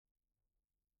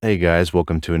Hey guys,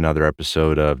 welcome to another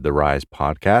episode of the Rise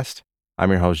podcast. I'm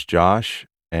your host, Josh,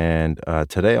 and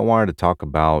today I wanted to talk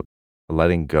about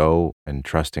letting go and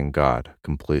trusting God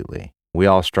completely. We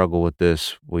all struggle with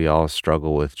this. We all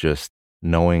struggle with just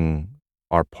knowing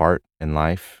our part in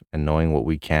life and knowing what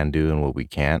we can do and what we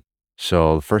can't.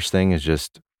 So, the first thing is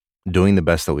just doing the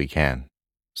best that we can.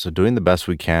 So, doing the best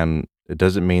we can, it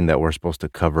doesn't mean that we're supposed to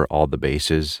cover all the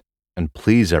bases and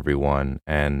please everyone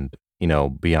and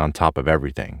be on top of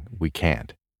everything. We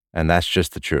can't. And that's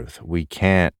just the truth. We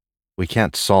can't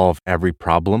solve every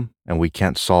problem and we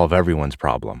can't solve everyone's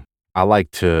problem. I like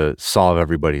to solve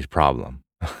everybody's problem.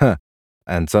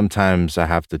 And sometimes I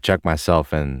have to check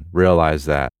myself and realize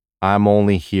that I'm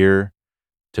only here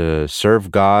to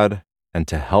serve God and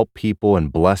to help people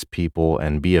and bless people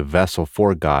and be a vessel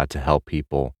for God to help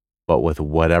people, but with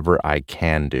whatever I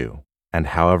can do and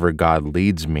however God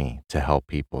leads me to help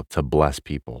people, to bless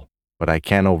people. But I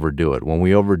can't overdo it. When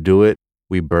we overdo it,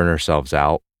 we burn ourselves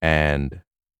out. And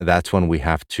that's when we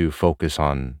have to focus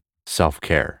on self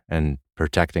care and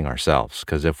protecting ourselves.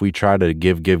 Because if we try to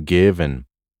give, and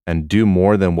do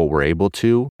more than what we're able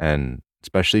to, and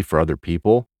especially for other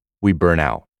people, we burn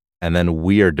out and then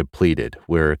we are depleted.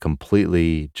 We're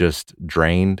completely just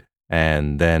drained,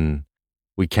 and then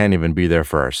we can't even be there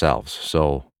for ourselves.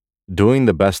 So, doing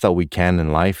the best that we can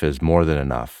in life is more than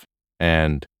enough.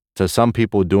 And to some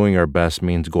people, doing our best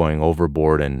means going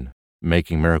overboard and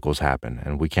making miracles happen,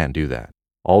 and we can't do that.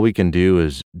 All we can do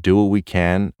is do what we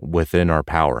can within our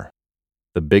power.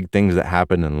 The big things that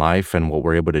happen in life and what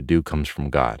we're able to do comes from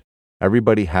God.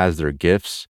 Everybody has their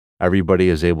gifts. Everybody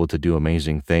is able to do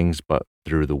amazing things, but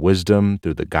through the wisdom,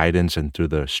 through the guidance, and through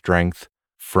the strength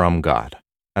from God.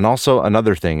 And also,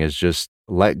 another thing is just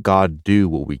let God do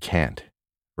what we can't,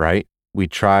 right? We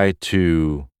try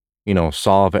to,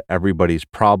 solve everybody's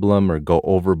problem or go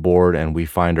overboard, and we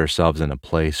find ourselves in a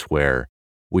place where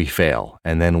we fail.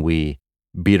 And then we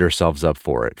beat ourselves up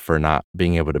for it, for not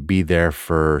being able to be there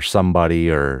for somebody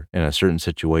or in a certain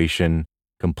situation,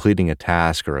 completing a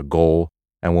task or a goal.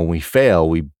 And when we fail,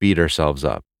 we beat ourselves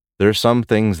up. There's some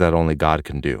things that only God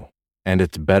can do. And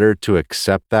it's better to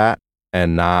accept that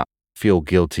and not feel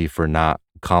guilty for not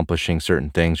accomplishing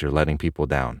certain things or letting people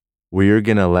down. We're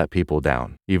going to let people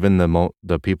down, even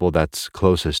the people that's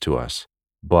closest to us.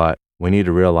 But we need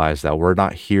to realize that we're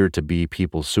not here to be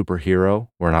people's superhero.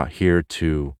 We're not here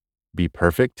to be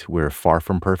perfect. We're far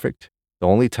from perfect. The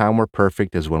only time we're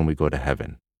perfect is when we go to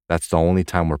heaven. That's the only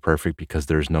time we're perfect, because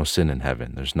there's no sin in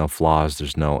heaven. There's no flaws.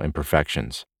 There's no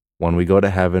imperfections. When we go to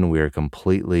heaven, we are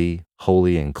completely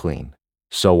holy and clean.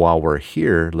 So while we're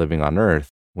here living on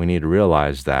earth, we need to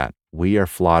realize that we are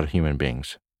flawed human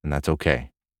beings, and that's okay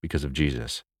because of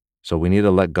Jesus. So we need to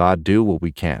let God do what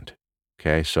we can't.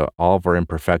 Okay, so all of our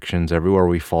imperfections, everywhere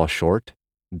we fall short,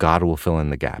 God will fill in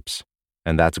the gaps,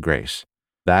 and that's grace.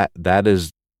 That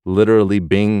is literally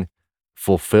being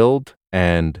fulfilled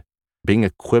and being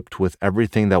equipped with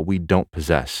everything that we don't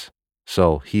possess.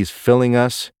 So he's filling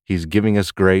us, he's giving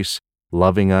us grace,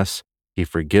 loving us, he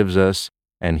forgives us,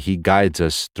 and he guides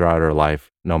us throughout our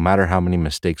life, no matter how many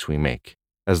mistakes we make,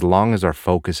 as long as our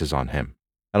focus is on him.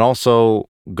 And also,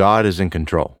 God is in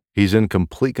control. He's in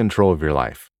complete control of your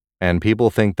life. And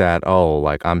people think that, oh,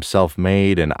 like I'm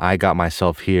self-made and I got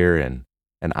myself here and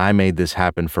I made this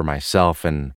happen for myself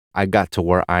and I got to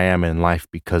where I am in life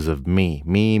because of me.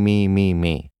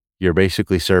 Me. You're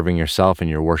basically serving yourself and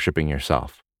you're worshiping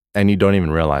yourself. And you don't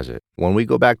even realize it. When we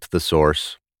go back to the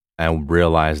source and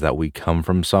realize that we come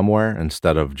from somewhere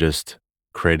instead of just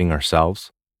creating ourselves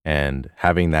and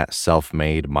having that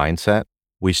self-made mindset,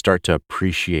 we start to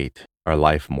appreciate our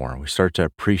life more. We start to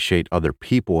appreciate other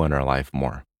people in our life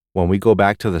more. When we go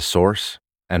back to the source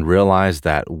and realize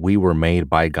that we were made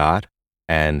by God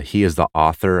and he is the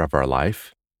author of our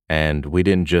life and we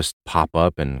didn't just pop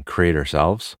up and create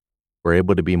ourselves, we're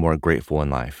able to be more grateful in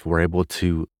life. We're able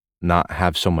to not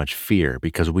have so much fear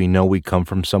because we know we come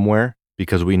from somewhere,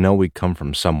 because we know we come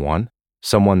from someone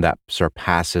that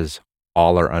surpasses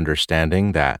all our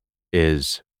understanding, that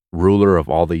is ruler of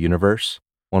all the universe.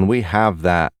 When we have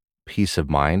that peace of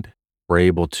mind, we're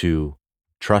able to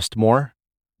trust more,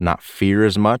 not fear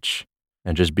as much,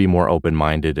 and just be more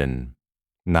open-minded and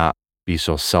not be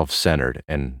so self-centered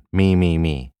and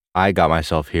me. I got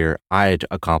myself here. I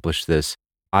accomplished this.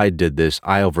 I did this.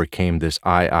 I overcame this.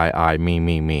 I,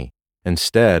 me.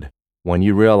 Instead, when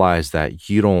you realize that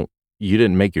you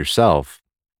didn't make yourself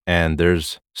and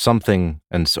there's something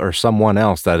or someone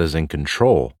else that is in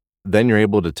control, then you're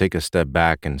able to take a step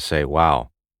back and say, wow,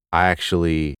 I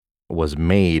actually was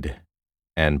made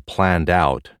and planned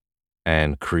out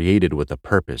and created with a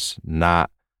purpose, not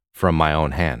from my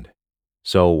own hand.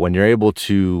 So when you're able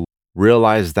to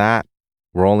realize that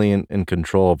we're only in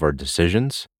control of our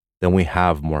decisions, then we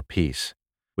have more peace.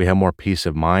 We have more peace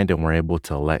of mind and we're able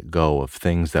to let go of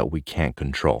things that we can't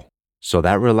control. So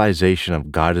that realization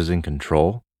of God is in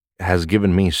control has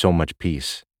given me so much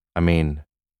peace. I mean,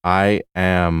 I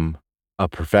am a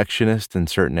perfectionist in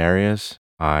certain areas.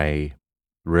 I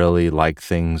really like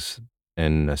things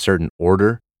in a certain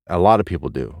order. A lot of people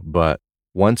do. But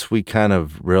once we kind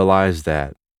of realize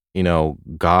that,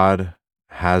 God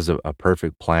has a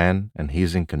perfect plan and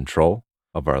He's in control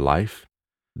of our life,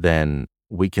 then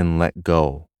we can let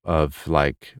go of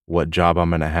like what job I'm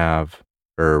going to have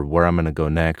or where I'm going to go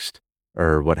next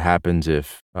or what happens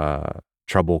if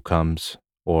trouble comes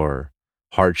or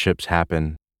hardships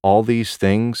happen. All these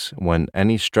things, when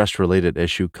any stress related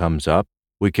issue comes up,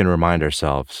 we can remind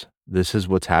ourselves, this is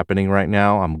what's happening right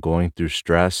now. I'm going through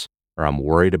stress or I'm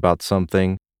worried about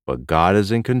something, but God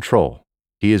is in control.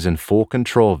 He is in full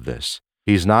control of this.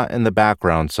 He's not in the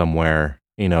background somewhere,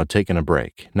 taking a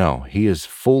break. No, He is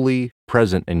fully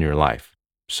present in your life.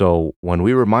 So when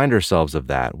we remind ourselves of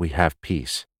that, we have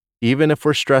peace. Even if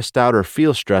we're stressed out or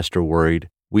feel stressed or worried,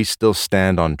 we still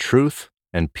stand on truth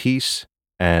and peace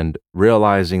and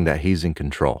realizing that He's in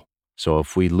control. So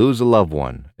if we lose a loved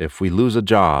one, if we lose a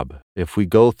job, if we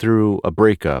go through a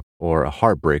breakup or a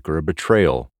heartbreak or a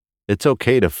betrayal, it's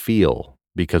okay to feel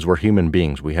because we're human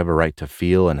beings. We have a right to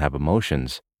feel and have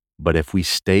emotions. But if we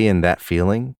stay in that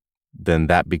feeling, then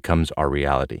that becomes our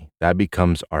reality. That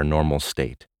becomes our normal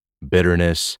state.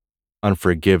 Bitterness,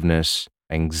 unforgiveness,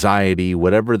 anxiety,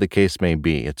 whatever the case may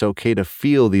be, it's okay to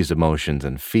feel these emotions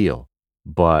and feel.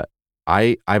 But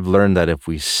I've learned that if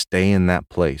we stay in that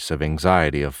place of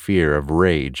anxiety, of fear, of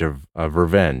rage, of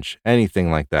revenge,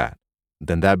 anything like that,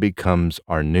 then that becomes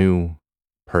our new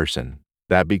person.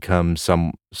 That becomes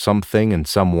something and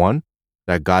someone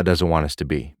that God doesn't want us to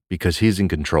be because He's in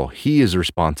control. He is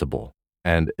responsible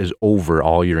and is over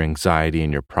all your anxiety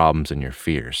and your problems and your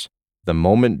fears. The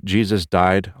moment Jesus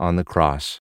died on the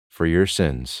cross for your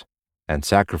sins and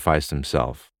sacrificed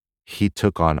Himself, He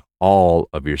took on all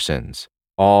of your sins,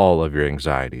 all of your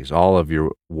anxieties, all of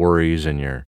your worries and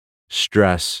your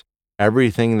stress,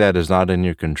 everything that is not in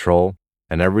your control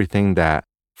and everything that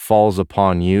falls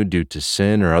upon you due to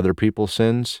sin or other people's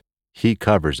sins, He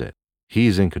covers it.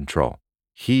 He's in control.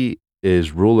 He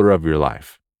is ruler of your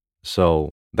life.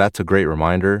 So that's a great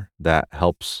reminder that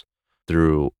helps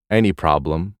through any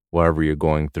problem, whatever you're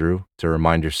going through, to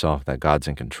remind yourself that God's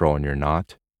in control and you're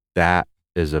not. That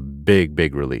is a big,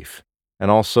 big relief. And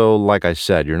also, like I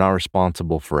said, you're not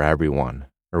responsible for everyone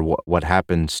or what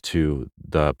happens to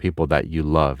the people that you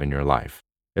love in your life.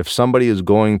 If somebody is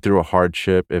going through a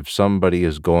hardship, if somebody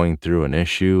is going through an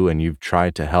issue and you've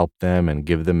tried to help them and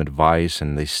give them advice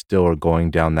and they still are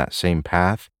going down that same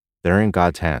path, they're in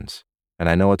God's hands. And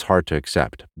I know it's hard to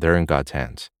accept. They're in God's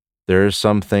hands. There are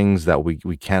some things that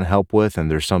we can help with and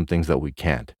there's some things that we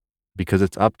can't because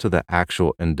it's up to the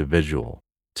actual individual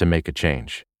to make a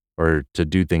change or to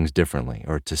do things differently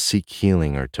or to seek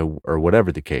healing or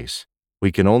whatever the case.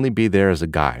 We can only be there as a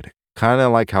guide, kind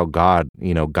of like how God,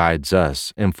 guides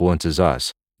us, influences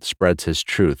us, spreads His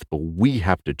truth, but we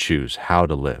have to choose how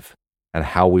to live and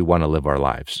how we want to live our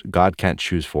lives. God can't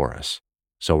choose for us.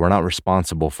 So we're not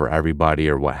responsible for everybody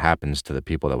or what happens to the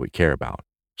people that we care about.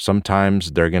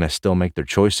 Sometimes they're going to still make their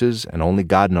choices and only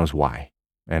God knows why.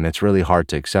 And it's really hard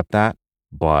to accept that.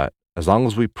 But as long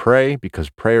as we pray, because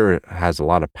prayer has a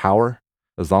lot of power,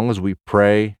 as long as we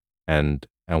pray and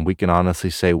we can honestly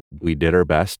say we did our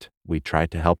best, we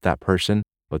tried to help that person,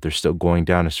 but they're still going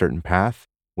down a certain path,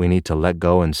 we need to let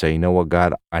go and say, you know what,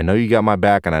 God, I know you got my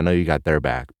back and I know you got their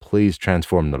back. Please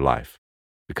transform their life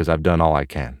because I've done all I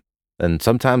can. And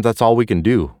sometimes that's all we can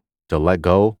do, to let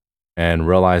go and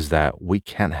realize that we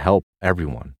can't help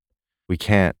everyone. We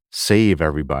can't save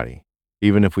everybody,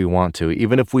 even if we want to,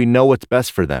 even if we know what's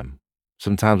best for them.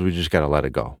 Sometimes we just got to let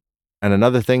it go. And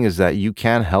another thing is that you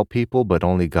can help people, but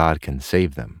only God can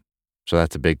save them. So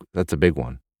that's a big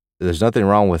one. There's nothing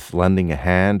wrong with lending a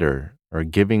hand or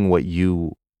giving what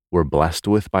you were blessed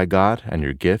with by God and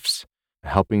your gifts,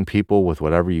 helping people with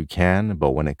whatever you can.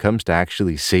 But when it comes to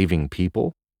actually saving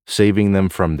people, saving them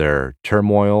from their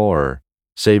turmoil or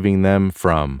saving them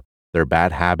from their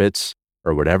bad habits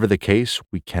or whatever the case,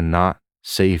 we cannot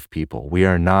save people.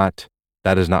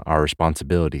 That is not our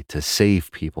responsibility to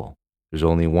save people. There's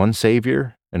only one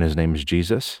Savior, and His name is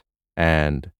Jesus.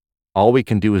 And all we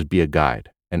can do is be a guide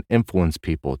and influence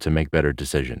people to make better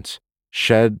decisions,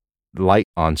 shed light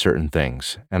on certain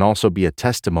things, and also be a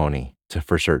testimony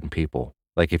for certain people.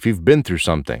 Like if you've been through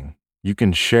something, you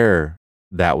can share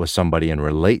that with somebody and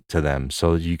relate to them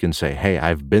so that you can say, hey,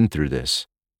 I've been through this.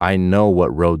 I know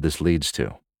what road this leads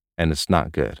to, and it's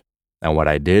not good. And what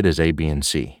I did is A, B, and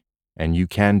C. And you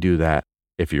can do that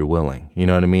if you're willing. You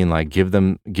know what I mean? Like give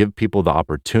people the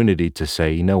opportunity to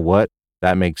say, you know what?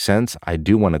 That makes sense. I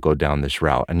do want to go down this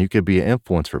route. And you could be an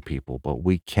influence for people, but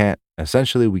we can't.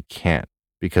 Essentially, we can't.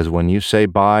 Because when you say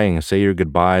bye and say your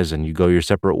goodbyes and you go your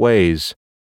separate ways,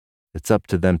 it's up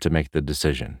to them to make the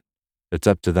decision. It's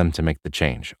up to them to make the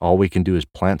change. All we can do is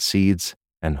plant seeds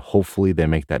and hopefully they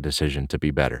make that decision to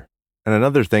be better. And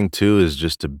another thing too is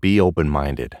just to be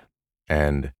open-minded.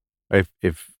 And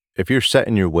if you're set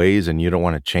in your ways and you don't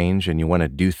want to change and you want to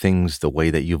do things the way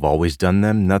that you've always done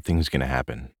them, nothing's going to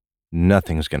happen.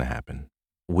 Nothing's going to happen.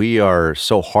 We are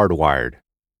so hardwired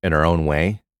in our own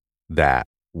way that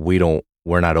we're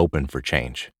not open for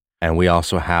change. And we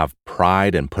also have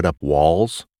pride and put up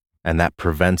walls, and that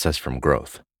prevents us from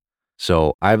growth.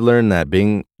 So I've learned that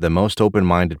being the most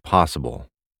open-minded possible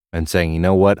and saying, you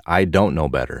know what, I don't know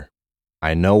better.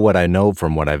 I know what I know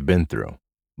from what I've been through,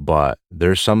 but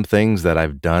there's some things that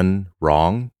I've done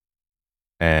wrong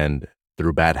and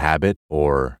through bad habit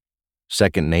or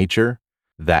second nature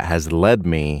that has led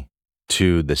me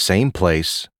to the same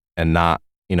place and not,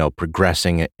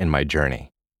 progressing in my journey.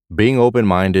 Being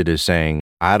open-minded is saying,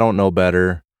 I don't know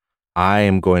better. I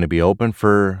am going to be open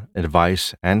for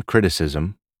advice and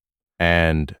criticism.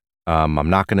 And I'm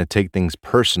not going to take things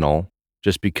personal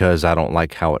just because I don't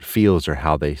like how it feels or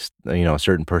how a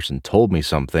certain person told me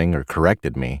something or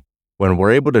corrected me. When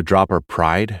we're able to drop our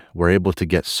pride, we're able to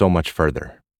get so much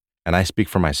further. And I speak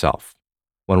for myself.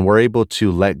 When we're able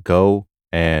to let go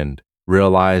and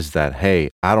realize that,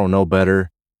 hey, I don't know better.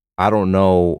 I don't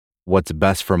know what's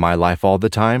best for my life all the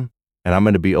time. And I'm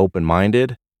going to be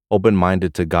open-minded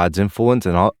to God's influence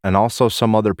and also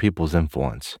some other people's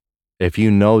influence. If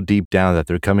you know deep down that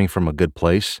they're coming from a good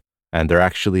place and they're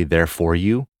actually there for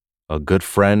you, a good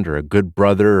friend or a good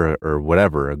brother or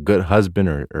whatever, a good husband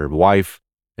or wife,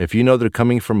 if you know they're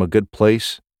coming from a good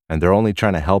place and they're only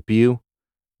trying to help you,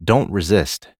 don't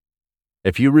resist.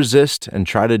 If you resist and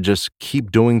try to just keep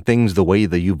doing things the way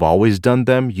that you've always done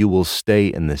them, you will stay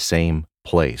in the same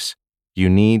place. You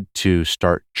need to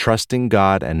start trusting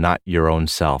God and not your own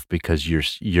self because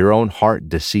your own heart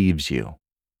deceives you.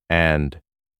 And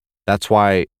that's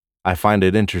why I find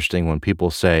it interesting when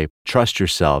people say, trust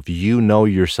yourself, you know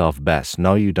yourself best.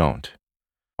 No, you don't.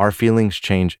 Our feelings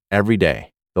change every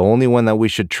day. The only one that we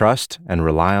should trust and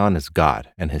rely on is God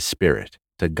and His Spirit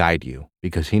to guide you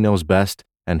because He knows best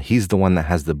and He's the one that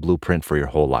has the blueprint for your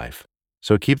whole life.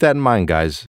 So keep that in mind,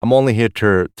 guys. I'm only here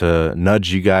to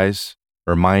nudge you guys,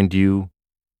 remind you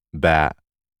that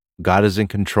God is in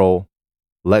control.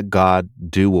 Let God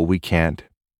do what we can't.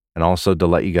 And also to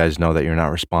let you guys know that you're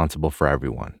not responsible for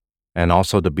everyone. And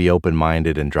also to be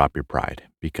open-minded and drop your pride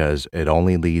because it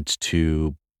only leads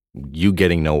to you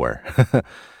getting nowhere.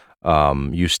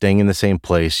 You staying in the same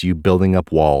place, you building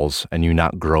up walls, and you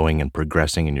not growing and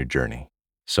progressing in your journey.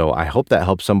 So I hope that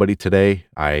helps somebody today.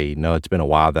 I know it's been a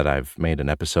while that I've made an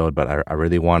episode, but I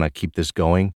really want to keep this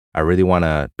going. I really want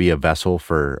to be a vessel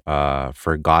for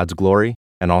God's glory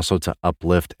and also to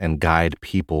uplift and guide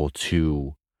people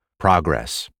to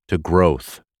progress, to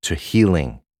growth, to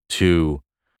healing, to,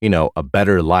 a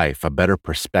better life, a better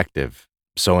perspective.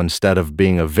 So instead of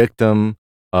being a victim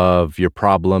of your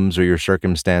problems or your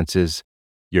circumstances,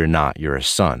 you're not. You're a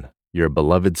son. You're a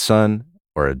beloved son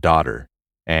or a daughter.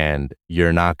 And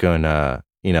you're not going to,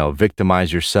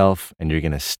 victimize yourself, and you're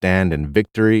going to stand in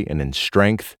victory and in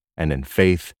strength and in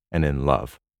faith and in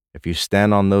love. If you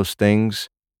stand on those things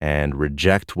and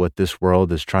reject what this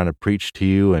world is trying to preach to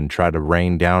you and try to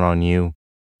rain down on you,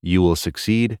 you will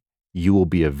succeed, you will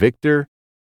be a victor,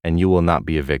 and you will not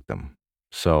be a victim.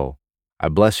 So I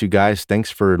bless you guys. Thanks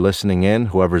for listening in,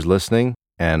 whoever's listening,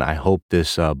 and I hope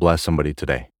this blessed somebody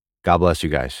today. God bless you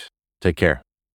guys. Take care.